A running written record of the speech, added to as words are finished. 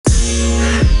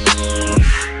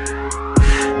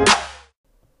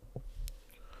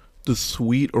the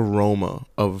sweet aroma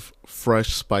of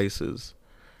fresh spices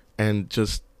and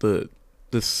just the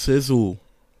sizzle,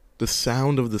 the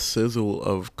sound of the sizzle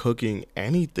of cooking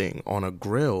anything on a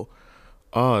grill.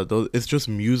 It's just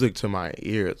music to my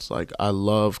ears. Like I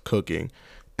love cooking,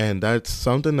 and that's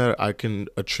something that I can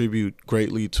attribute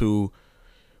greatly to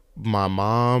my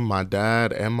mom, my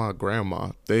dad, and my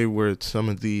grandma. They are some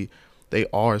of the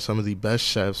best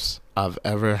chefs I've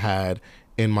ever had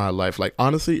in my life. Like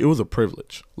honestly, it was a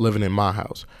privilege living in my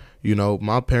house.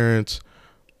 My parents.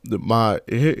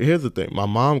 Here's the thing. My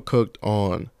mom cooked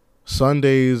on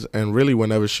Sundays and really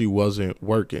whenever she wasn't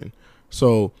working.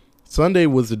 So Sunday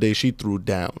was the day she threw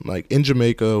down. Like in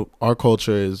Jamaica, our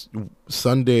culture is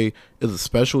Sunday is a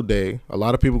special day. A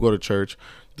lot of people go to church.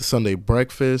 The Sunday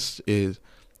breakfast is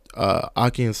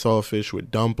ackee and saltfish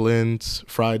with dumplings,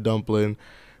 fried dumpling.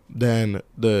 Then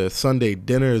the Sunday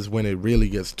dinner is when it really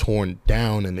gets torn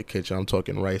down in the kitchen. I'm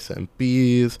talking rice and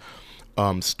peas,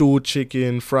 stewed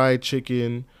chicken, fried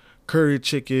chicken, curry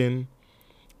chicken,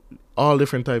 all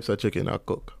different types of chicken I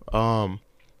cook.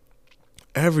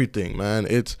 Everything, man.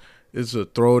 It's a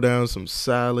throwdown, some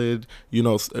salad.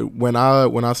 When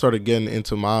I started getting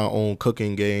into my own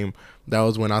cooking game, that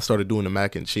was when I started doing the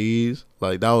mac and cheese.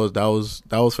 Like that was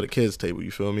for the kids' table.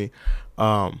 You feel me?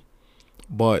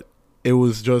 But it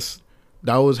was just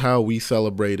that was how we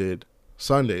celebrated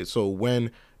Sunday. So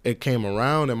when it came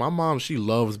around, and my mom, she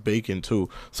loves baking too,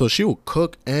 so she would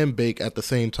cook and bake at the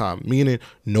same time, meaning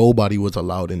nobody was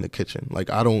allowed in the kitchen.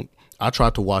 Like I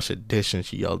tried to wash a dish and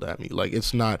she yelled at me. Like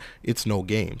it's no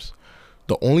games.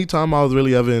 The only time I was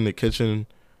really ever in the kitchen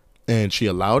and she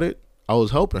allowed it, I was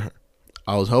helping her.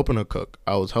 I was helping her cook.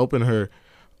 I was helping her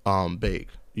bake.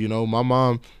 Me and my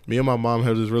mom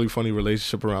have this really funny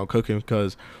relationship around cooking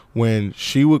because when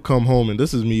she would come home, and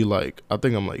this is me, like, I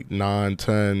think I'm like 9,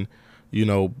 10,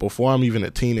 before I'm even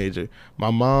a teenager,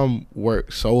 my mom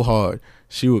worked so hard.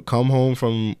 She would come home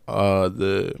from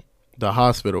the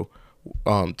hospital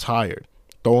tired,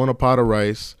 throw in a pot of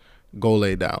rice, go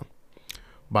lay down.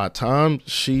 By the time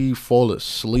she fall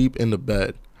asleep in the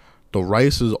bed, the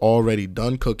rice is already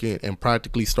done cooking and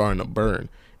practically starting to burn.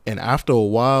 And after a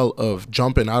while of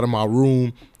jumping out of my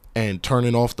room and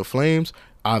turning off the flames,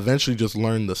 I eventually just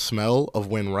learned the smell of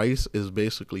when rice is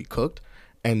basically cooked.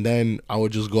 And then I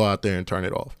would just go out there and turn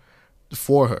it off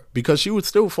for her because she would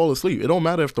still fall asleep. It don't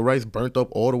matter if the rice burnt up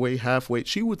all the way halfway.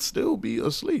 She would still be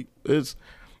asleep.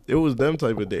 It was them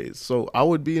type of days. So I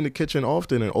would be in the kitchen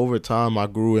often, and over time I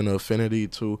grew an affinity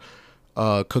to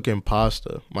cooking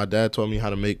pasta. My dad taught me how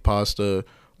to make pasta,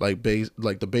 like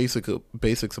the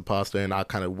basics of pasta, and I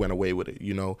kind of went away with it.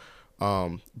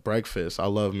 Breakfast. I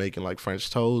love making like French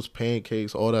toast,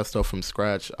 pancakes, all that stuff from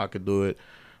scratch. I could do it.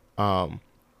 Um,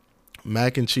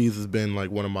 Mac and cheese has been like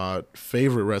one of my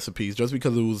favorite recipes just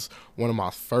because it was one of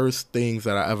my first things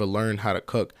that I ever learned how to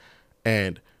cook.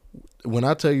 And when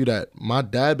I tell you that my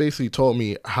dad basically taught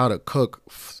me how to cook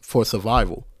for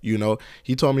survival,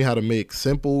 he taught me how to make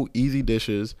simple, easy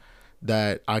dishes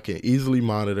that I can easily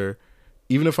monitor.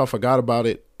 Even if I forgot about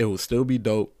it, it would still be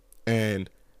dope. And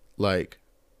like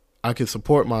I can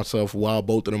support myself while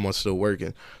both of them are still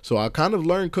working. So I kind of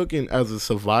learned cooking as a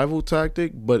survival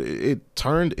tactic, but it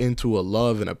turned into a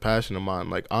love and a passion of mine.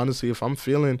 Like honestly, if I'm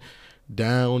feeling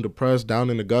down, depressed,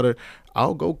 down in the gutter,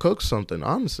 I'll go cook something.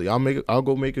 Honestly, I'll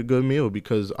go make a good meal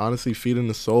because honestly, feeding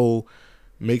the soul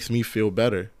makes me feel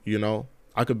better.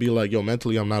 I could be like, yo,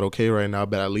 mentally I'm not okay right now,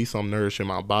 but at least I'm nourishing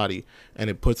my body,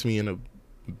 and it puts me in a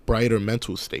brighter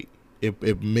mental state.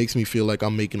 It makes me feel like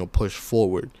I'm making a push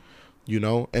forward.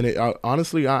 And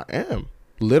honestly, I am.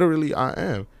 Literally, I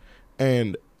am.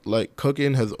 And like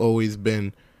cooking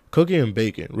and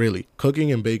baking, really.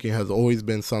 Cooking and baking has always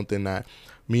been something that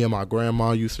me and my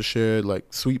grandma used to share.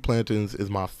 Like sweet plantains is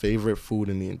my favorite food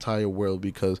in the entire world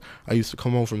because I used to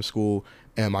come home from school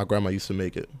and my grandma used to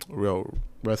make it. Real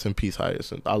rest in peace,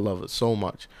 Hyacinth. I love it so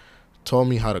much. Taught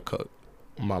me how to cook.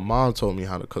 My mom told me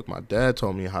how to cook. My dad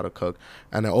told me how to cook.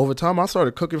 And then over time, I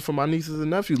started cooking for my nieces and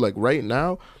nephews. Like right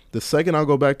now, the second I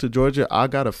go back to Georgia, I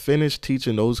got to finish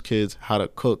teaching those kids how to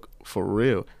cook for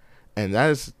real. And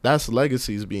that's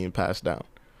legacies being passed down.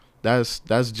 That's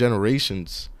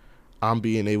generations I'm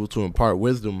being able to impart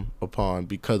wisdom upon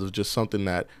because of just something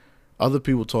that other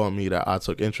people taught me that I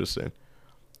took interest in.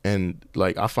 And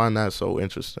like I find that so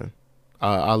interesting.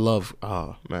 I love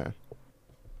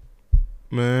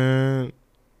man,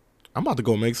 I'm about to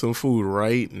go make some food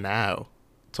right now.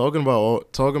 Talking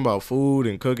about food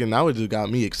and cooking, now it just got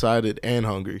me excited and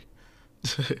hungry.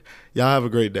 Y'all have a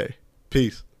great day.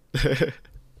 Peace.